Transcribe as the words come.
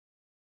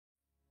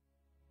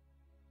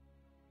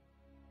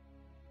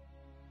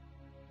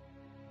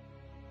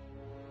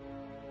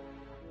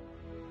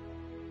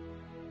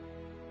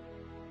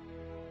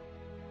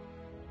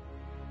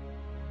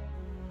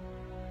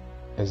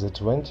As a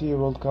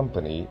 20-year-old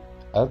company,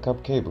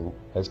 Elkap Cable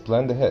has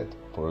planned ahead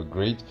for a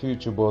great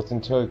future both in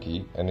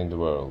Turkey and in the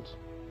world.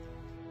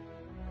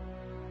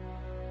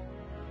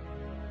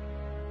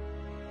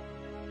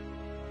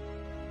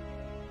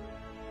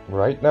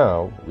 Right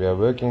now, we are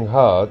working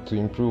hard to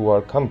improve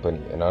our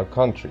company and our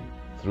country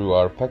through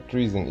our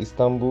factories in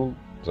Istanbul,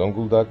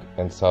 Zonguldak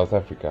and South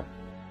Africa.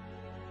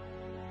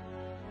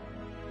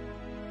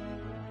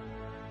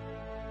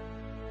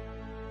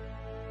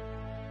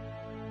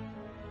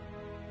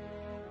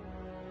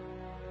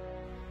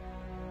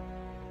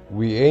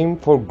 We aim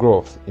for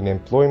growth in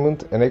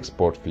employment and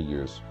export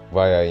figures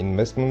via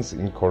investments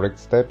in correct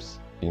steps,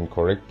 in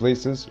correct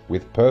places,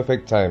 with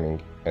perfect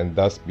timing, and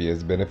thus be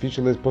as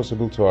beneficial as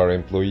possible to our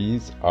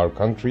employees, our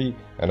country,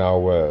 and our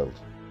world.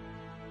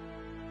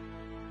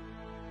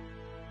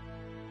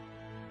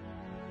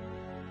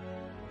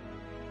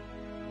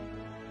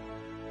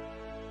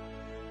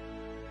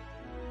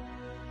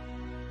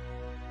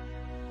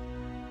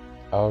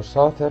 Our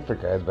South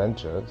Africa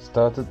adventure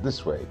started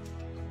this way.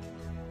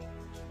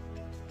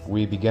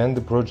 We began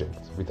the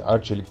project with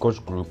Arçelik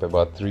Koç Group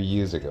about 3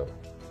 years ago.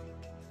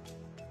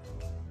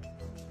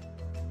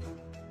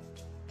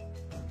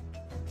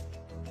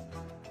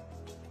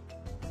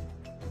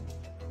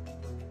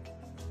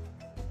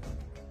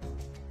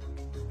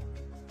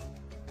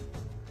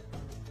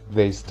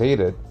 They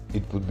stated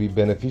it would be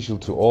beneficial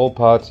to all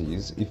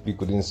parties if we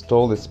could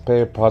install a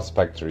spare parts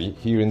factory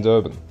here in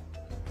Durban.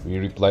 We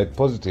replied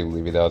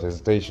positively without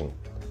hesitation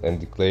and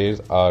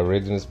declared our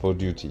readiness for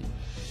duty.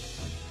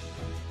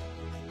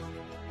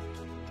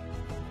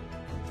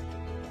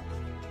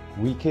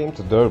 We came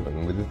to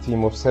Durban with a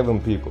team of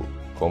 7 people,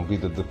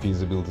 completed the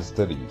feasibility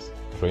studies,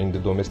 trained the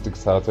domestic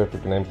South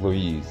African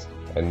employees,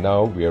 and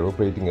now we are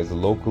operating as a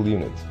local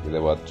unit with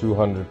about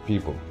 200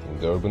 people in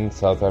Durban,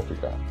 South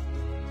Africa.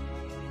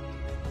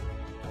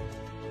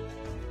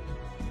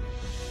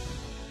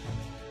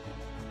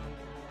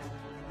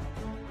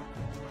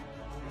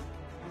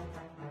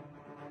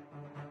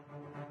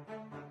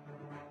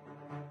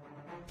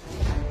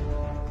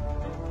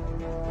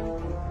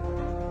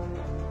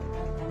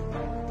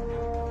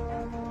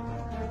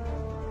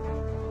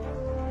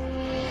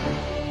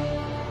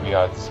 We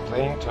are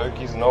displaying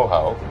Turkey's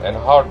know-how and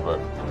hard work,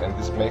 and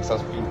this makes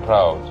us feel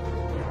proud.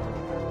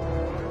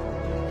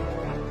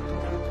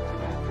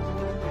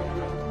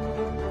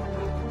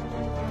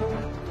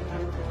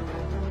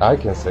 I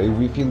can say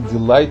we feel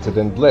delighted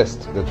and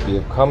blessed that we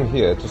have come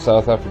here to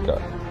South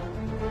Africa.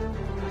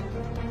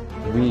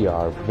 We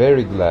are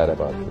very glad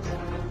about this,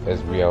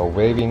 as we are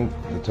waving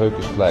the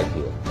Turkish flag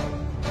here.